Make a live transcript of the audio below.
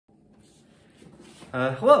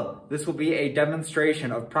Hello, this will be a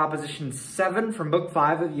demonstration of Proposition 7 from Book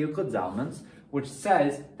 5 of Euclid's Elements, which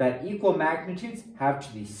says that equal magnitudes have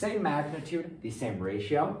to the same magnitude, the same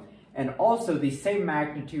ratio, and also the same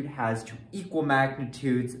magnitude has to equal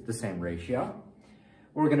magnitudes, the same ratio.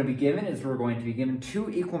 What we're going to be given is we're going to be given two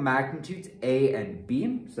equal magnitudes, A and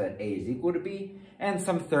B, so that A is equal to B, and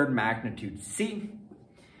some third magnitude, C.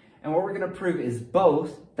 And what we're going to prove is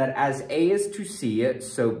both that as A is to C,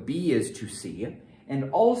 so B is to C, and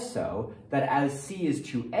also that as C is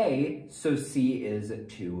to A, so C is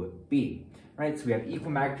to B. Right? So we have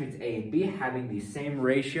equal magnitudes A and B having the same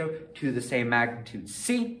ratio to the same magnitude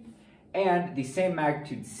C, and the same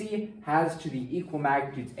magnitude C has to the equal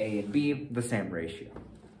magnitudes A and B the same ratio.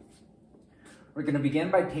 We're going to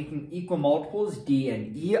begin by taking equal multiples D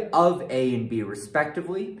and E of A and B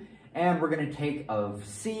respectively, and we're going to take of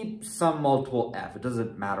C some multiple F. It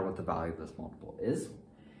doesn't matter what the value of this multiple is.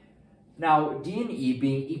 Now, D and E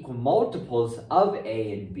being equal multiples of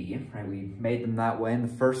A and B, right, we made them that way in the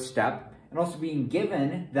first step, and also being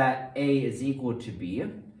given that A is equal to B,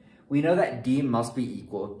 we know that D must be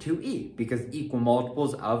equal to E, because equal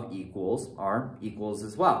multiples of equals are equals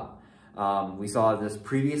as well. We saw this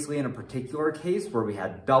previously in a particular case where we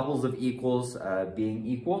had doubles of equals being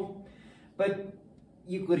equal, but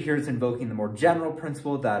Euclid here is invoking the more general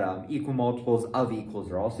principle that equal multiples of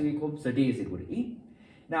equals are also equal, so D is equal to E.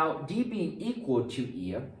 Now, D being equal to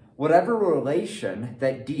E, whatever relation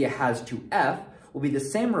that D has to F will be the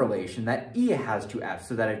same relation that E has to F,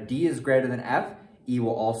 so that if D is greater than F, E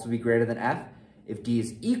will also be greater than F. If D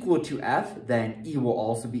is equal to F, then E will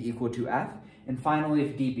also be equal to F. And finally,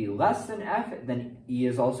 if D be less than F, then E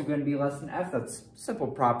is also going to be less than F. That's a simple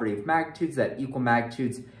property of magnitudes, that equal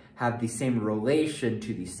magnitudes have the same relation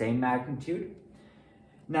to the same magnitude.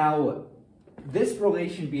 Now, this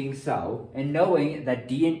relation being so, and knowing that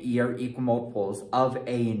D and E are equal multiples of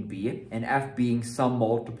A and B, and F being some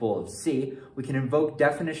multiple of C, we can invoke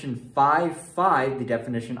definition 5.5, the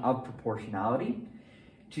definition of proportionality,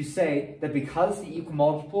 to say that because the equal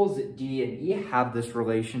multiples D and E have this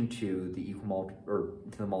relation to the equal multiple, or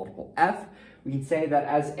to the multiple F, we can say that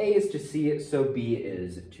as A is to C, so B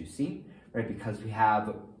is to C, right? Because we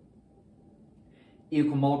have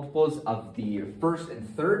equal multiples of the first and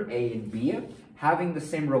third, A and B, having the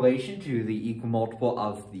same relation to the equal multiple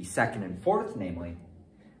of the second and fourth, namely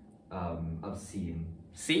of C and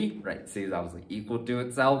C, right? C is obviously equal to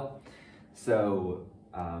itself. So,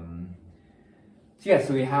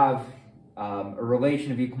 so we have a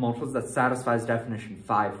relation of equal multiples that satisfies definition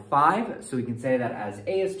 5.5. So we can say that as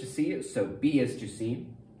A is to C, so B is to C.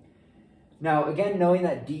 Now, again, knowing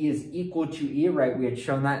that D is equal to E, right, we had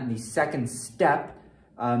shown that in the second step,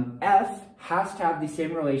 F has to have the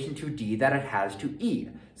same relation to D that it has to E.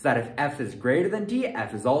 So that if F is greater than D,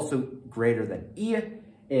 F is also greater than E.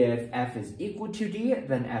 If F is equal to D,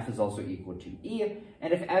 then F is also equal to E.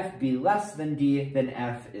 And if F be less than D, then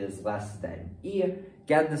F is less than E.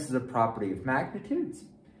 Again, this is a property of magnitudes.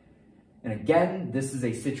 And again, this is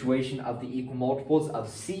a situation of the equal multiples of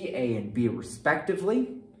C, A, and B respectively,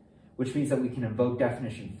 which means that we can invoke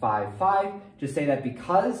definition 5.5 to say that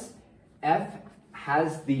because F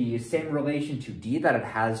has the same relation to D that it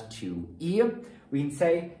has to E, we can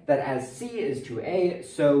say that as C is to A,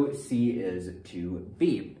 so C is to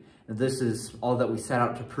B. Now, this is all that we set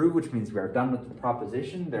out to prove, which means we are done with the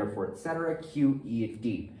proposition, therefore, etc., Q, E,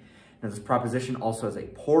 D. Now, this proposition also has a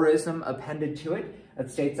porism appended to it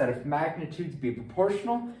that states that if magnitudes be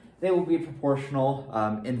proportional, they will be proportional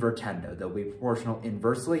invertendo. They'll be proportional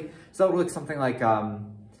inversely. So it will look something like,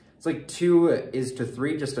 it's like 2 is to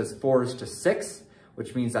 3 just as 4 is to 6,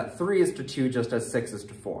 which means that 3 is to 2 just as 6 is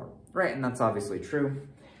to 4, right? And that's obviously true.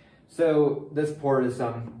 So this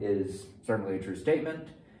porism is certainly a true statement.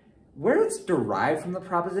 Where it's derived from the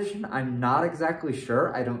proposition, I'm not exactly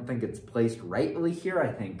sure. I don't think it's placed rightly here.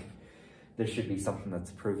 I think this should be something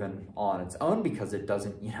that's proven on its own because it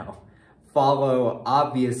doesn't, follow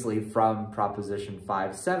obviously from Proposition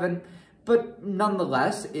 5.7, but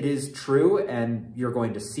nonetheless, it is true, and you're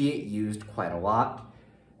going to see it used quite a lot.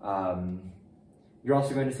 You're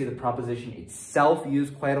also going to see the proposition itself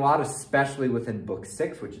used quite a lot, especially within Book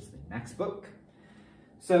 6, which is the next book.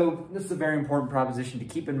 So this is a very important proposition to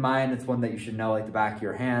keep in mind. It's one that you should know like the back of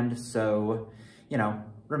your hand, so,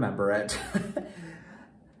 remember it.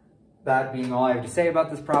 That being all I have to say about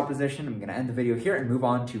this proposition, I'm going to end the video here and move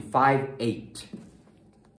on to 5.8.